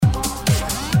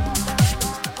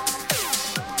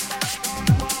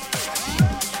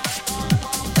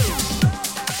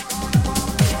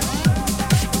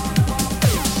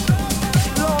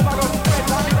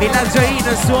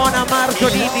mentre suona Marco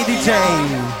Nini DJ.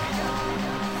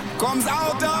 Comes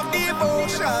out of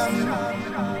devotion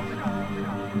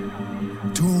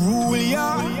to rule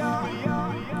ya,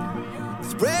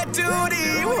 spread to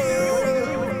the world.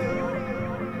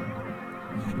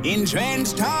 In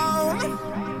Trench Town,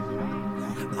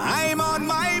 I'm on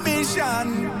my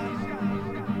mission,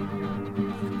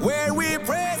 where we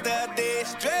praise the day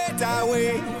straight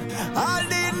away, all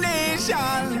the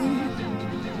nation.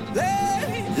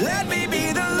 Let me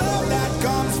be the love that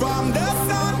comes from the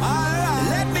sun.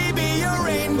 Let me be your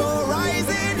rainbow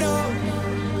rising up.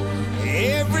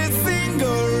 Every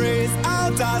single race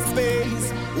out of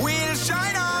space will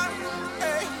shine on,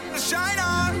 shine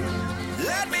on.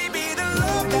 Let me be the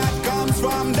love that comes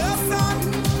from the sun.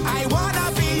 I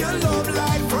wanna be your love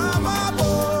light from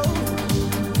above.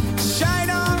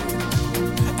 Shine on,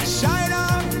 shine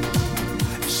on,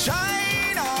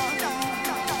 shine on.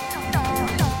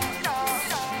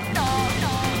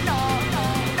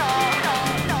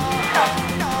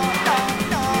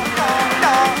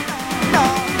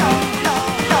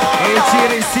 E ci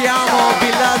risiamo,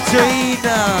 Villaggio in.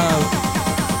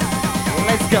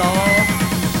 Let's go.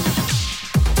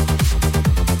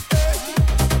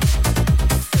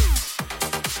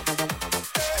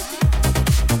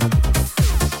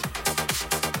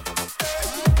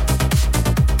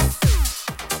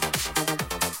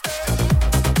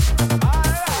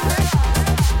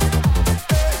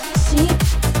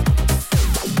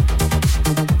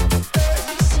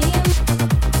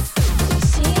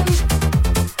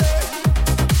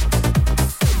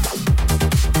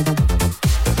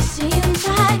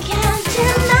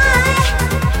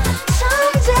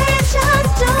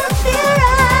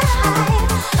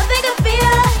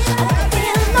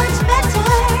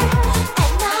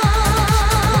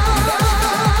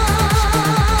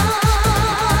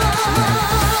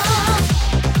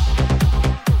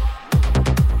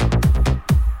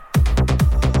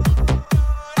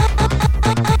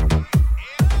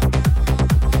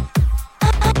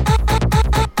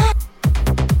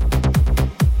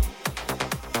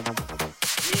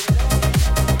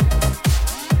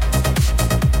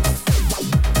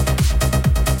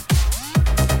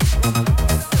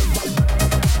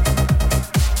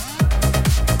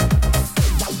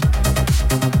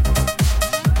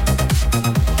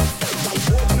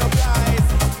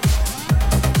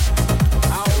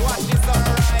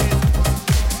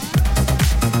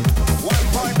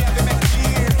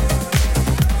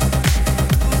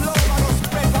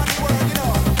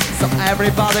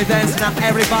 Everybody dance now,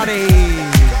 everybody.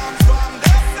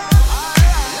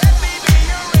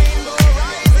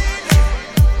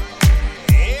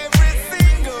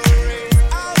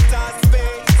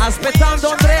 Aspettando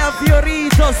Andrea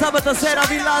Fiorito sabato sera a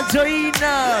Villaggio in.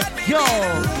 Yo!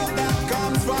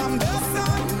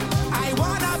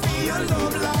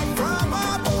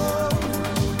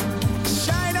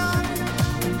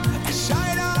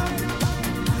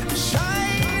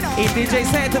 Il DJ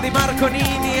set di Marco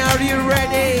Nini, are you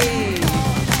ready?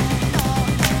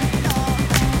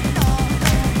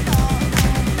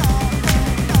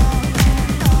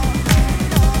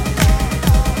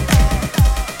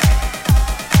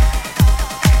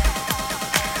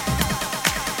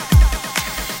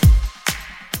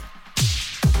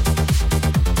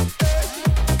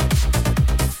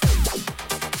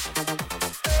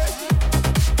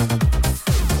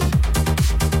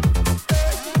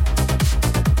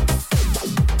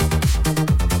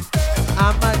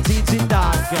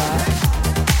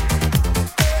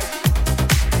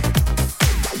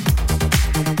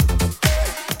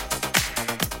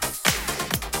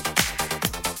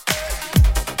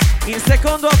 Il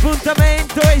secondo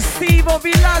appuntamento estivo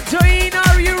Villaggio in,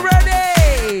 are you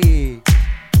ready?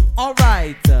 All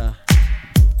right.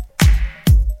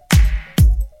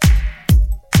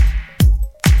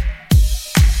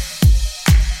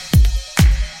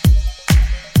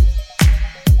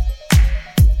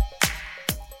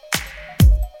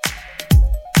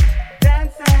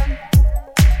 Dancing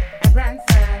and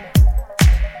prancing,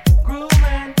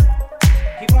 grooving,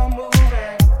 keep on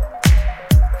moving,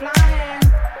 flying.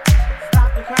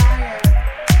 Stop the crying,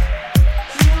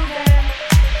 choosing,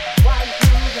 while you're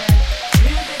choosing,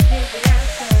 music is the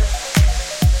answer.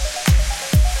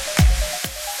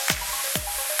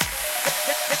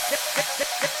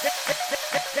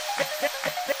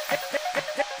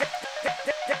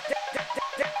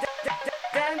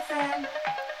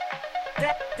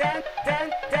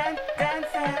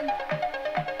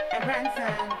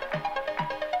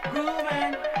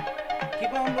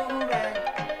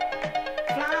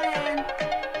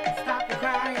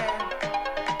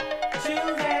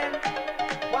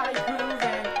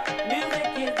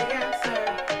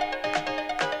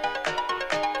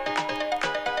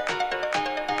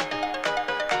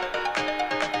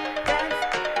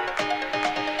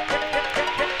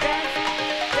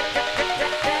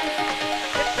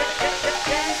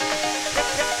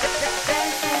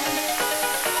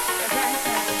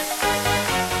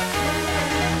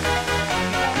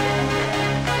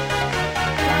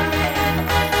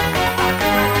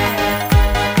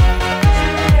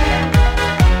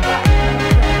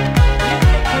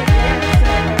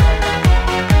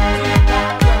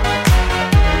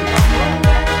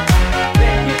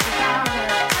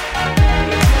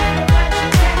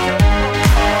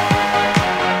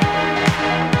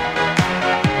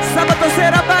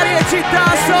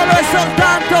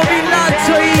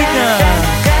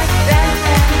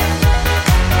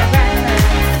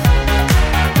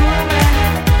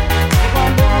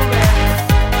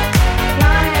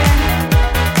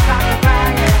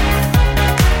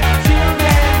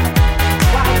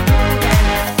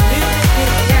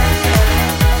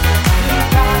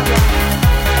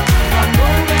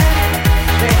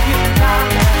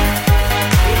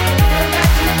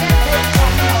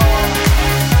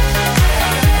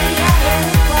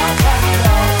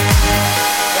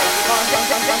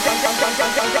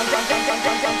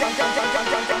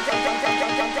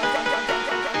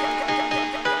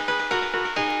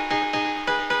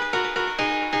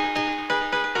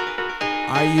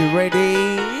 Are you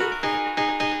ready?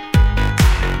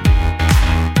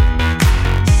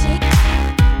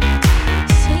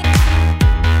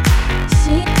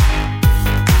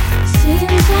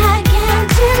 Seems I can't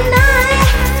deny.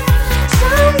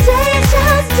 Some days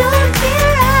just don't feel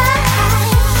right.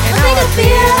 And I make it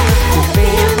feel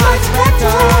much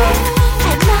better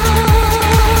at night.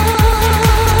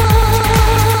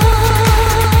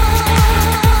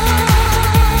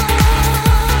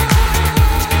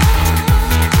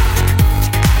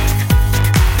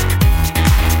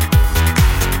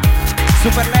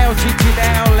 Super Leo, Gigi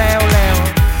Leo, Leo, Leo.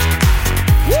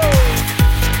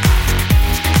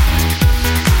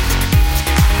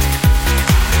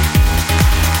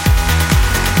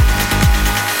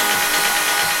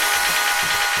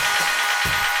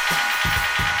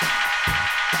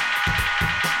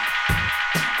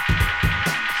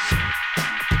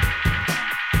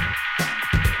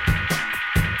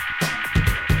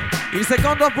 Il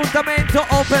secondo appuntamento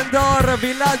Open Door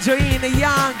Villaggio in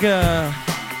Young.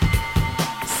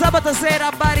 Sabato sera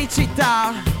a Bari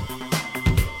città.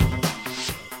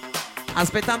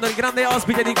 Aspettando il grande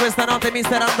ospite di questa notte,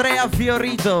 mister Andrea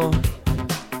Fiorito.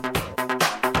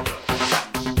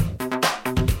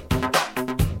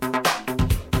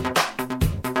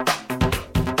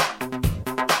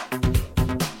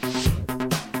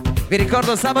 Vi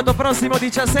ricordo sabato prossimo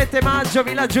 17 maggio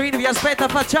Villaggio In vi aspetta,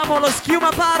 facciamo lo schiuma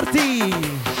party.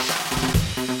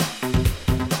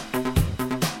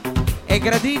 È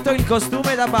gradito il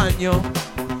costume da bagno.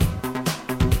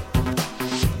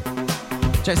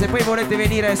 Cioè se poi volete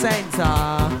venire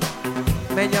senza,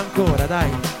 meglio ancora,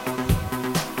 dai.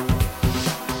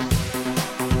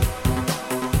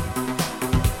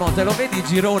 Mo te lo vedi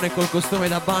Girone col costume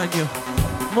da bagno?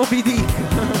 Moby Dick.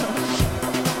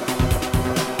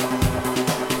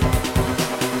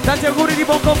 Tanti auguri di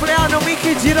buon compleanno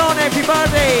Mickey Girone, happy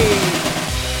birthday!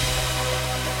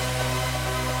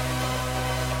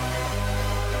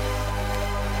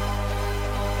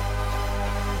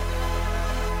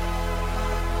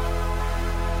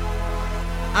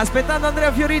 Aspettando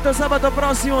Andrea Fiorito sabato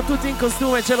prossimo, tutti in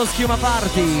costume, c'è lo schiuma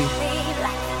party.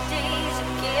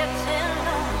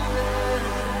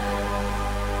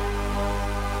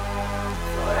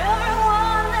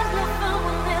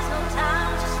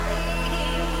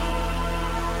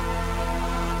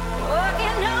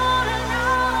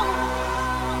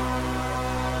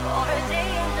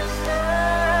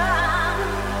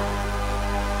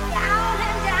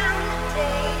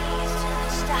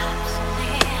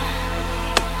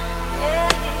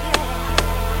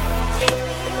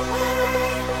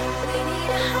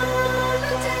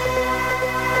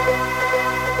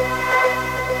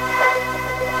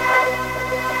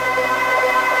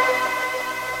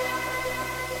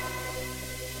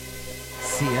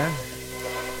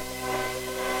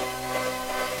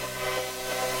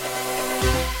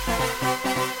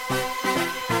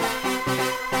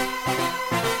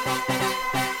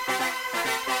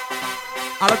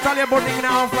 Alitalia boarding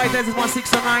now, flight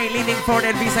S1609 leaving for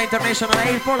the Visa International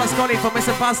Airport. Last call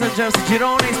information passengers,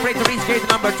 Girone is ready to reach gate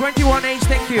number 21H,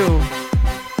 thank you.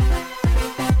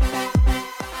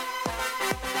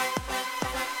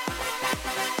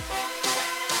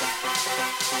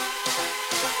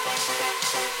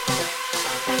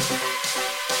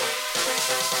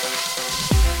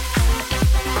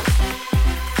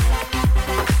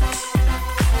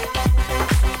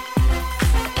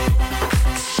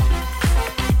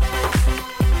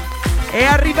 È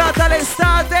arrivata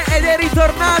l'estate ed è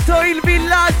ritornato il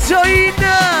Villaggio In!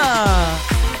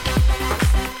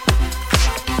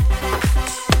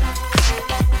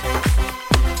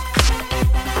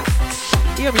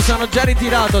 Io mi sono già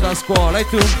ritirato da scuola, e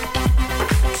tu? Io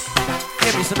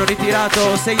mi sono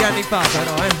ritirato 6 anni fa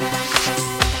però,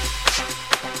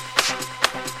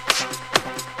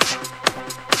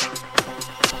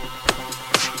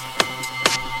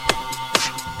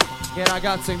 Che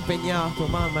ragazzo impegnato,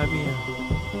 mamma mia.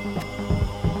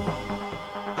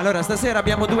 Allora stasera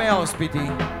abbiamo 2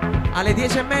 ospiti. Alle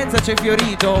 10:30 c'è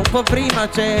Fiorito, un po' prima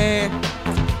c'è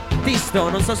Tisto,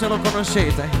 non so se lo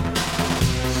conoscete.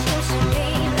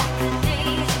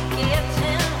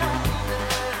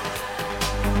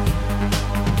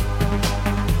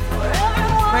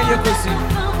 Meglio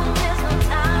così.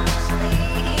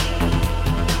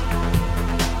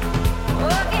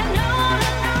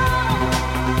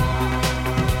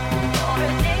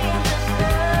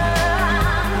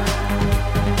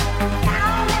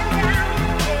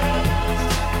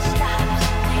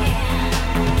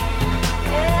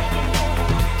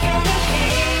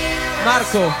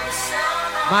 Marco,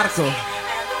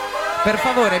 per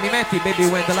favore mi metti Baby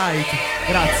When the Light?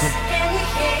 Grazie.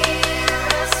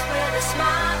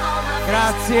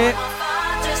 Grazie.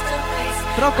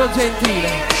 Troppo gentile.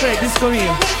 Cioè, disco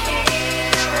mio.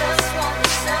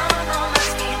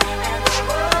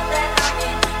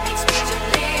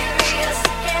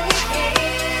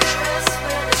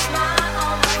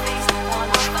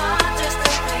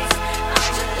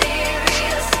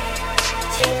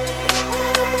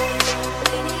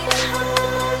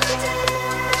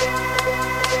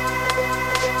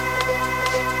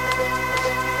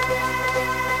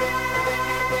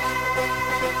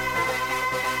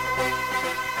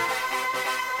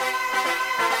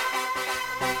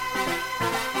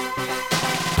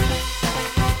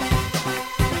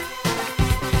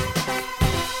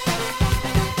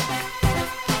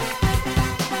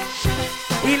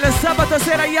 Sabato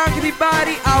sera Young di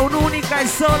Bari ha un'unica e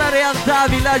sola realtà,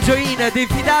 Villaggio In,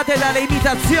 diffidate dalle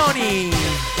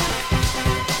imitazioni.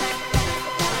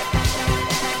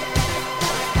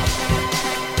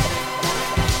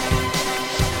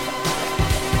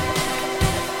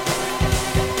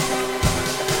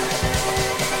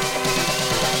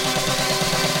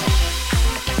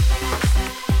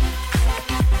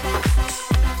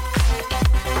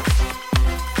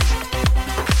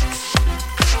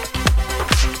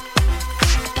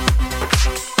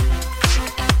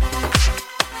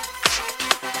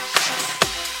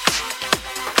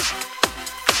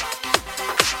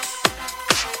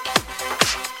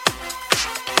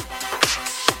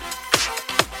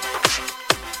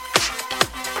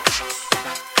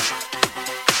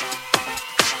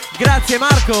 Grazie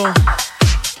Marco.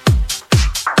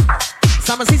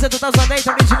 Summer Season 2008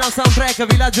 Original Soundtrack,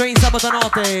 Villaggio In, sabato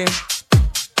notte.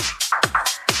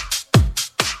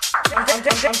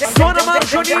 Suona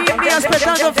Marco Ninni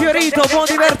aspettando Fiorito, buon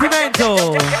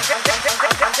divertimento.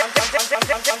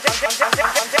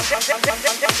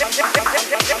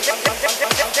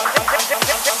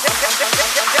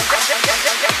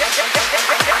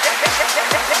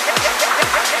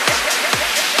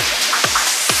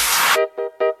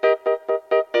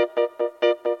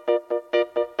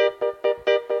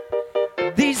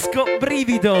 Disco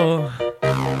brivido.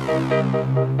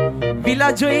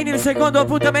 Villaggio In, il secondo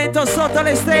appuntamento sotto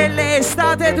le stelle,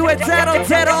 estate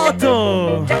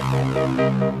 2008.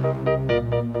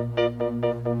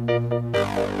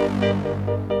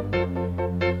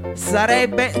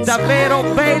 Sarebbe davvero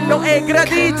bello e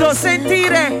gradito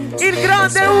sentire il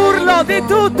grande urlo di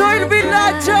tutto il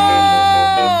villaggio.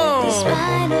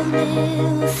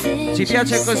 Ci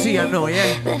piace così a noi,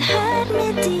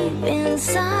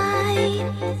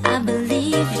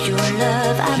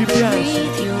 Ci piace.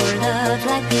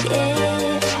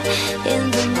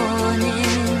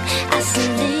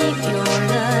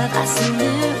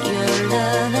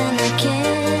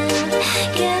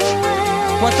 Get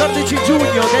 14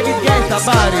 giugno, David Guetta,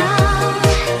 Bari.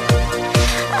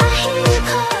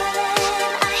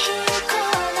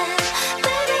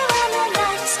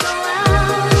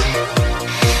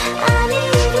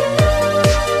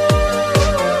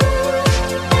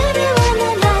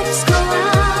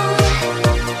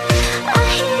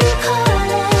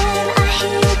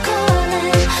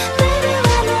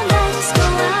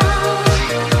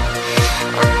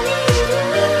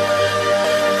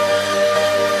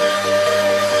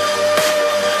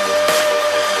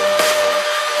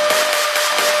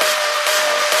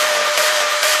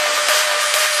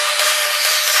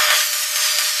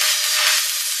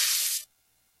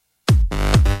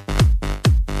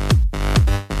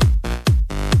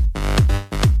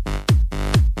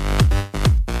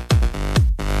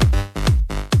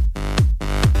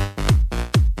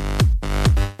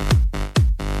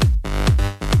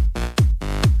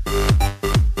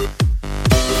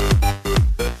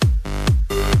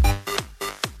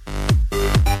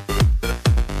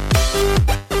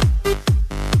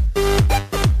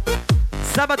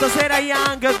 Sabato sera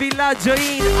Young, Villaggio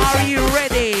In, are you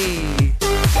ready?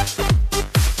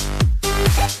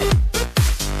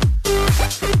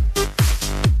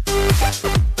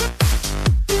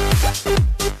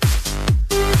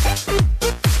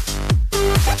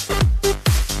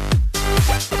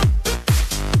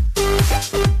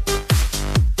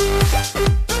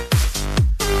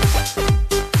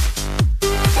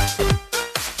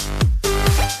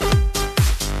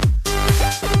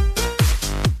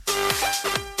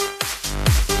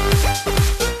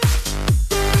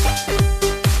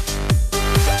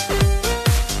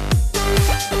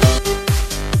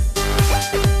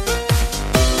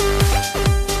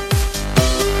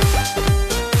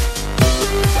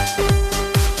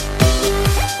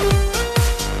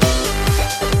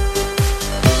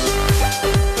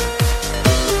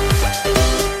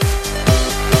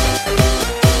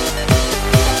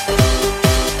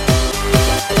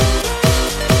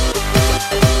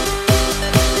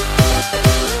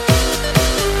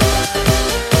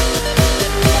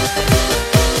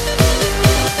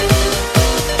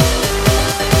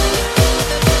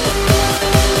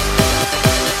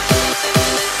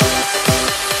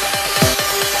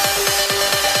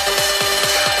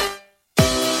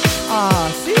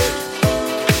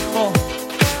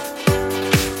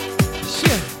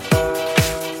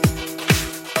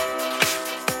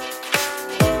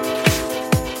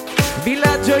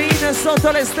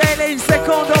 sotto le stelle il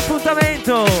secondo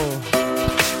appuntamento.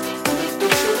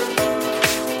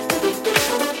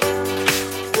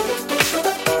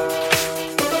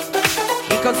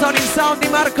 In console il sound di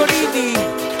Marco Nini,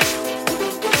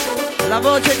 la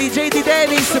voce di JD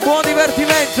Davis, buon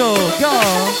divertimento,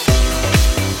 go!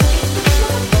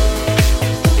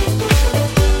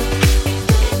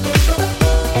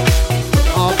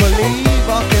 I believe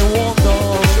I can walk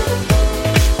on.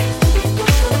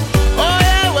 Oh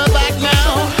yeah, we're back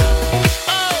now.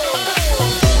 Oh.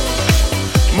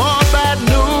 More bad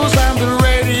news on the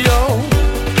radio.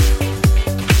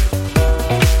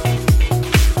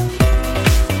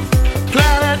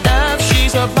 Planet Earth,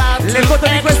 she's about to Le foto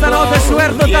di questa notte su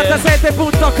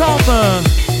ert87.com.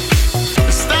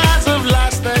 The stars have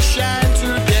lost their shine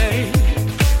today.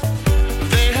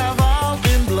 They have all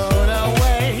been blown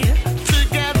away.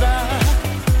 Together,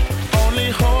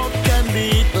 only hope can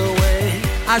lead the way.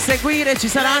 A seguire ci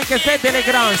sarà anche Fede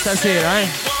Legrand stasera, One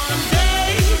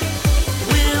day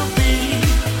we'll be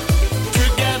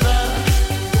together.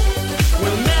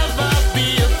 We'll never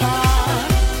be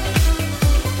apart.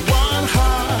 One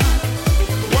heart,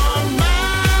 one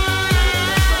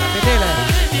mind. Fedele,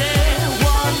 Yeah,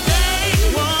 one day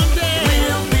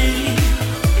we'll be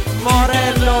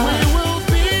Morello. we will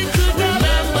be together.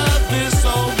 Remember this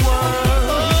whole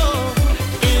world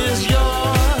is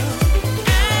yours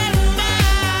and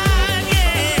mine.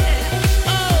 Yeah.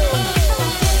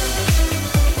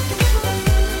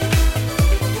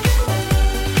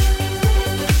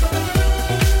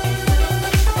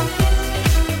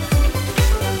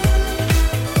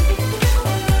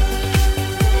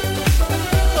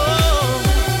 Oh.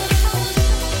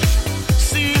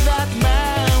 See that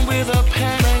man with a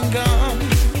pen and gun.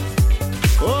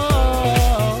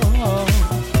 Oh,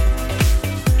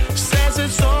 says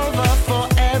it's over for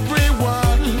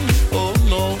everyone. Oh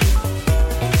no,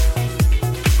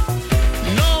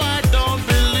 no, I don't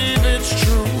believe it's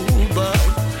true, but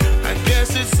I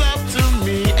guess it's up to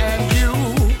me and you.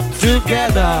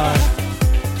 Together.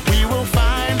 We will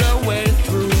find a way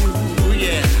through.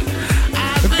 Yeah. I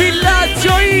believe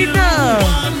Villaggio in.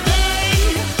 one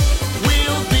day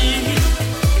we'll be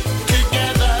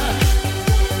together.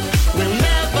 We'll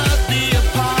never be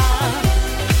apart.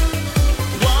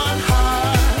 One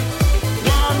heart,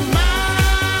 one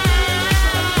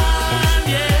mind.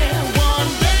 Yeah. One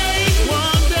day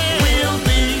we'll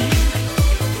be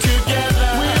together.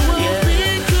 We will be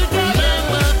together.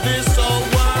 Remember this whole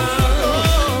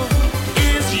world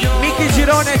is yours. Michi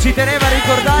Girone ci teneva a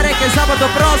ricordare che sabato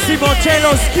prossimo c'è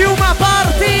lo Schiuma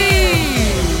Party!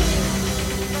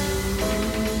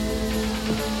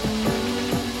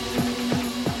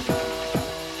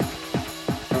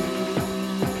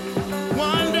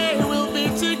 One day we'll be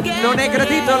together. Non è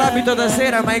gradito l'abito da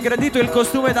sera, ma è gradito il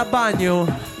costume da bagno.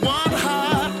 One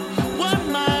heart, one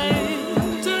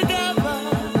mind, together,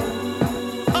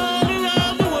 all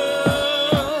around the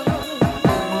world.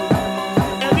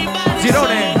 Everybody Girone,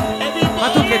 say, everybody ma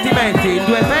tu che ti metti? Il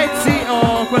due pezzi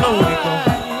o quello unico?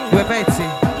 Due pezzi?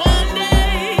 One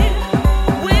day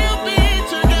we'll be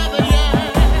together,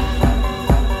 yeah.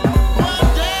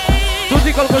 One day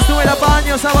Tutti col costume da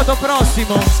bagno sabato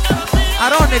prossimo.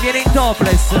 Aronne viene in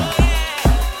topless.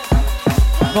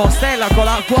 No, Stella con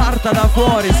la quarta da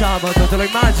fuori sabato, te lo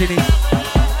immagini?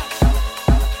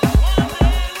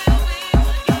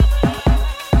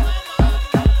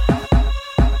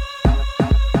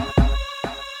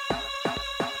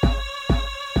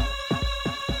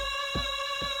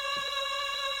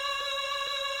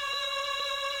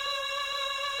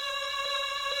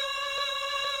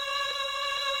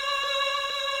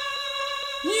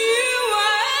 You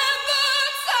at the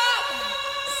top,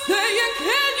 saying,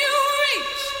 can you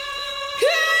reach?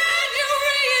 Can you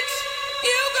reach?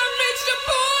 You can reach to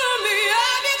pull me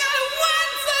up. You gotta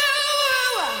want to.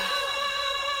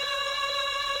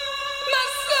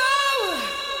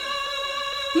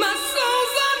 My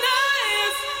soul's on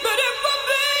ice, but if I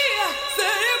be,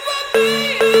 say if I be.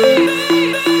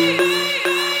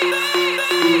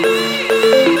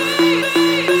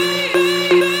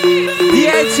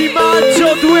 10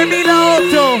 maggio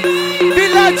 2008,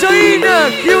 Villaggio in,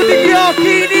 chiudi gli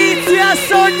occhi, inizia a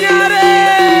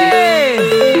sognare!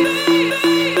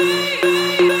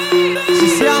 Ci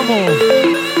siamo,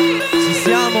 ci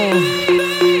siamo.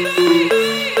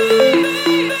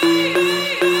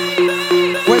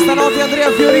 Questa notte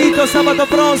Andrea Fiorito, sabato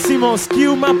prossimo,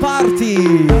 Schiuma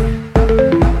Party.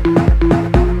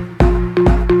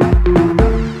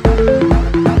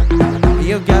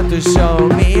 You got to show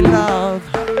me love.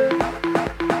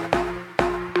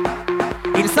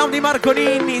 Il sound di Marco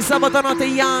Ninni, sabato notte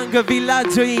Young,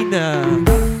 Villaggio in.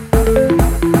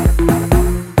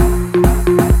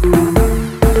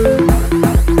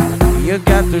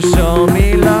 show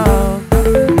me love.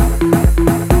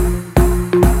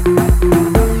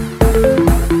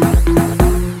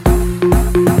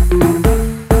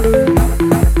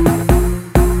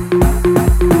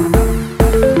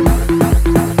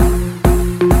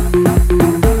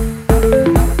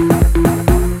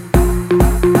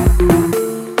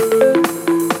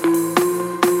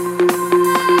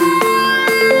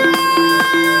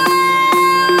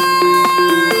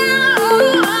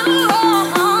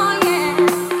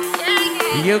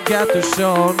 You got to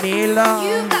show me love.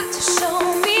 You got to show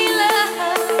me love.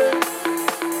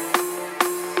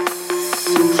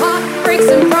 Heartbreaks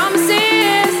and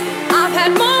promises, I've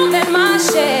had more than my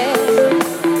share.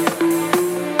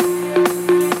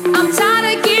 I'm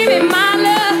tired of giving my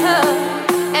love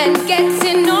and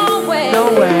getting nowhere.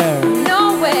 Nowhere.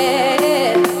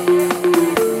 Nowhere.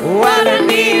 What I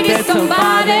need is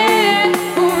somebody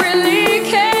who really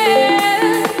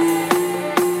cares.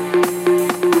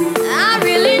 I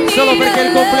really need solo perché è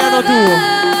il compleanno tuo.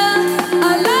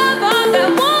 a lover that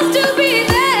wants to be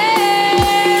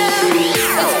there.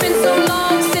 It's been so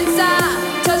long since I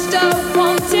touched a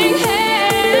wanting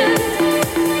hand.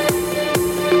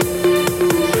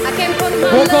 I can't put my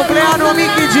Buon love compleanno on the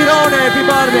Mickey Girone, happy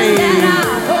birthday. line, and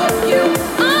I hope you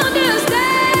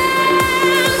understand.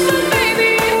 So baby,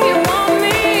 if you want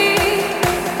me,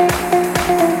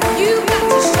 you got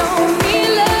to show me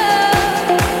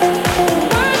love.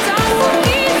 Words are so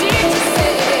easy to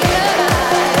say.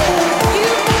 You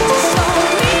got to show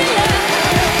me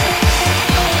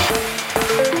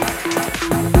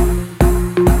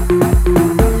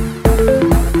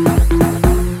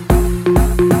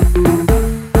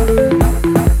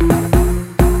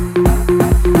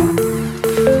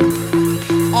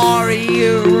Are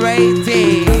you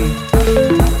ready?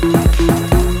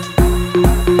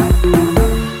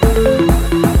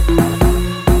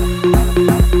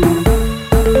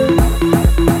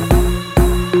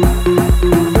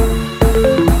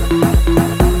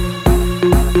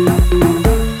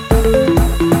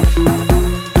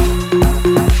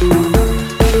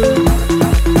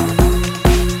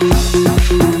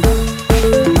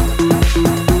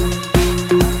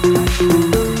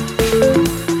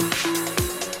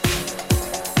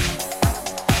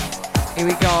 Here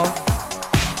we go.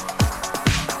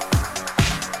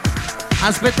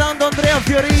 Aspettando Andrea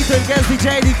Fiorito, il guest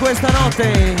DJ di questa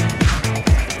notte.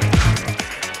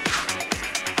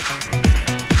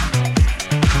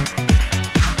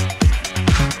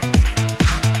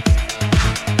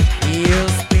 You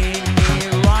spin me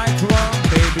right round,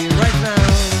 baby, right now.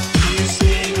 You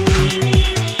spin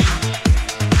me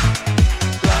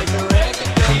like a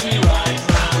record, baby, right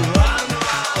round, round,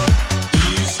 round.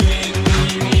 You spin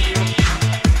me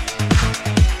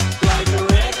like a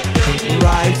record, baby,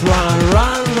 Right round,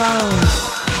 round, round.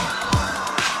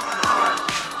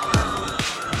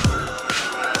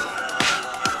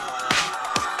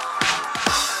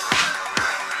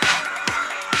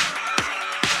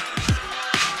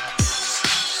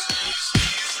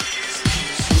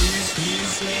 You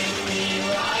swing me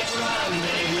right round,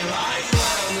 baby, right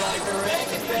round, like a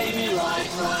record, baby, right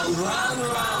round, round,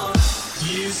 round.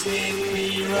 You swing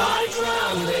me right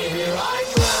round, baby, right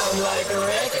round, like a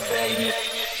record, baby.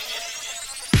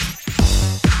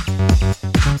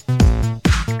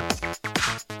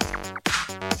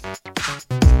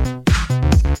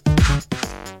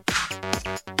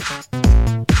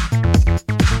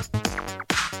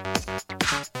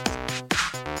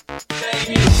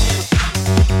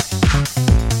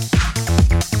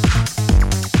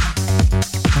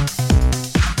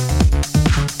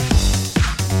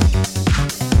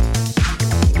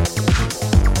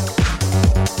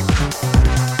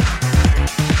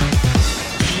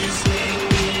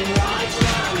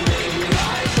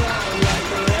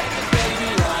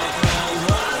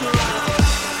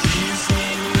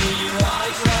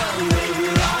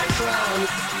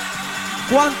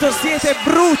 Quanto siete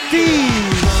brutti!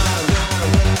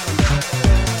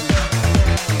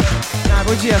 Dai,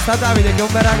 bugia, sta Davide che è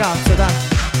un bel ragazzo, dai.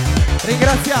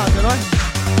 Ringraziatelo,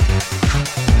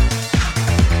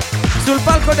 Sul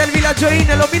palco del Villaggio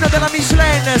Inn, l'omino della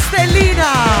Michelin,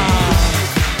 Stellina!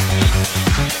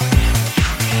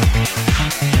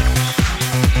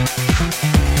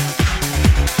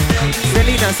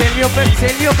 Stellina, sei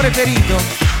il mio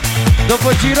preferito.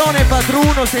 Dopo Girone e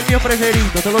Patruno sei il mio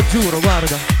preferito, te lo giuro,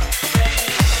 guarda.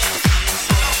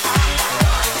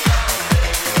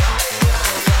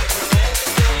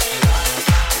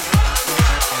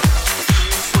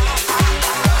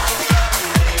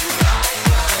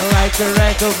 Like a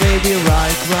record, baby,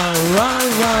 right, run,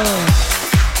 run, run.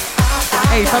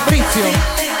 Ehi, Fabrizio,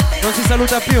 non si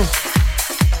saluta più.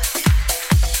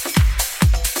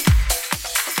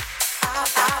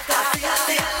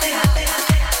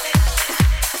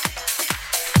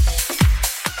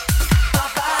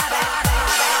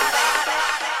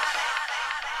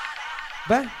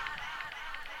 Beh.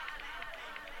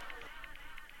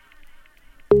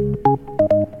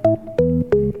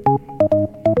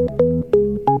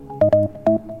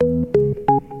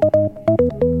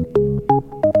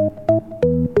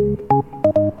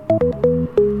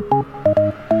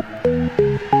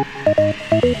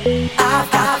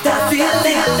 I've got that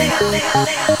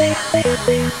feeling.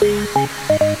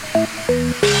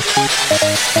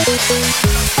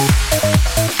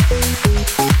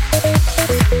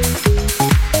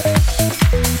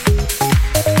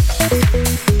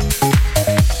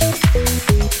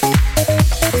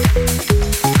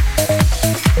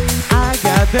 I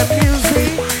got the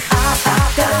music. I've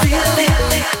got that feeling.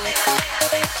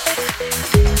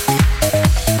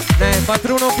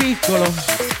 Patruno piccolo.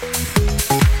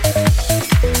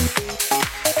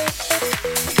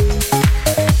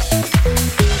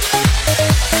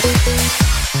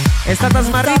 È stata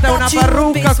smarrita una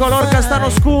parrucca color castano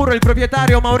scuro. Il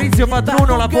proprietario Maurizio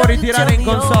Patruno la può ritirare in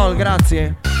console,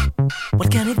 grazie. What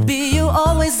can it be? You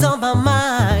always on my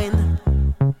mind.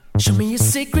 Show me your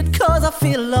secret cause I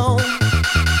feel alone.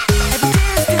 Every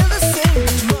day is still the same,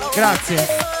 but tomorrow Grazie.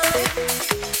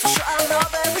 for sure I know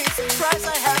there is a price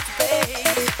I have to pay.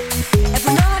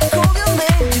 Every night I call your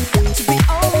name, you got to be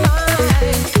all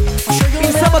mine. For sure you'll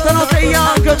Il never sabato know notte the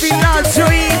Young, life Villaggio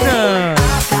in.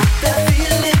 I've got that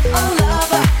feeling all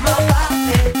over my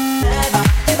body. Never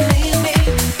you leave me,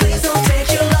 please don't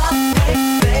take your love away,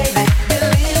 baby.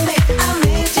 Believe me, I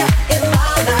need you in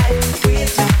my life.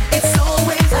 With you, it's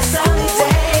always a sunny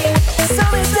day,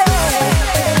 sunny day.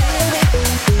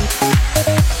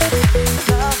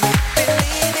 Love me,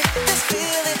 believe it, just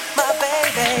feel it, my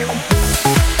baby.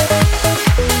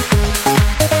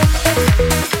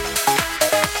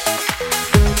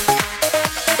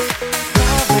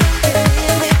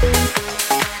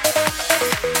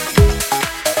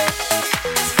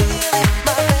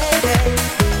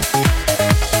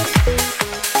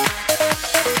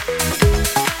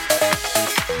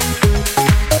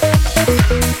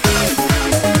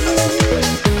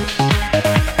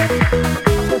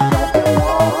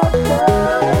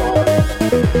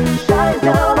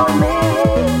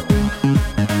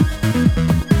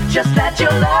 Just let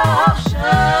your love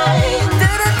shine.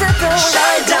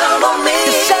 Shine down on me.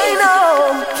 Shine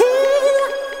on me.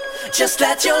 Just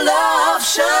let your love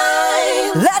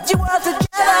shine. Let your world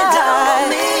shine down on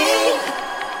me.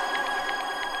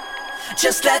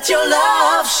 Just let your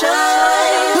love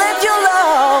shine. Let your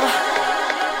love.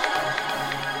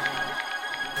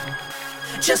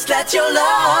 Just let your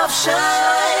love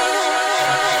shine.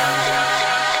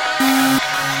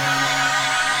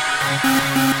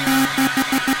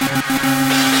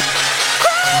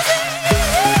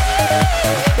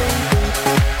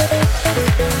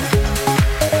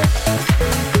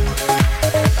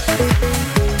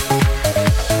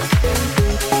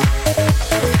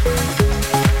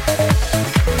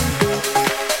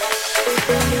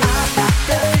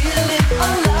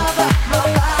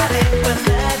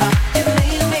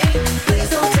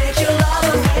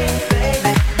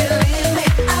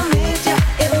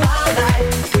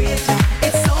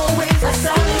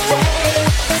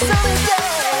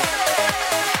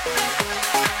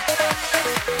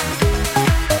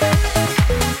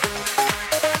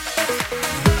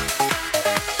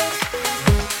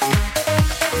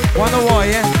 Quando vuoi,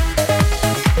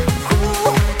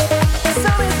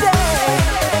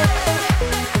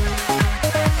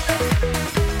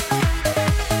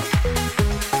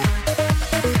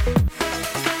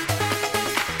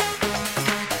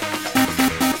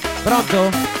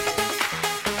 Pronto?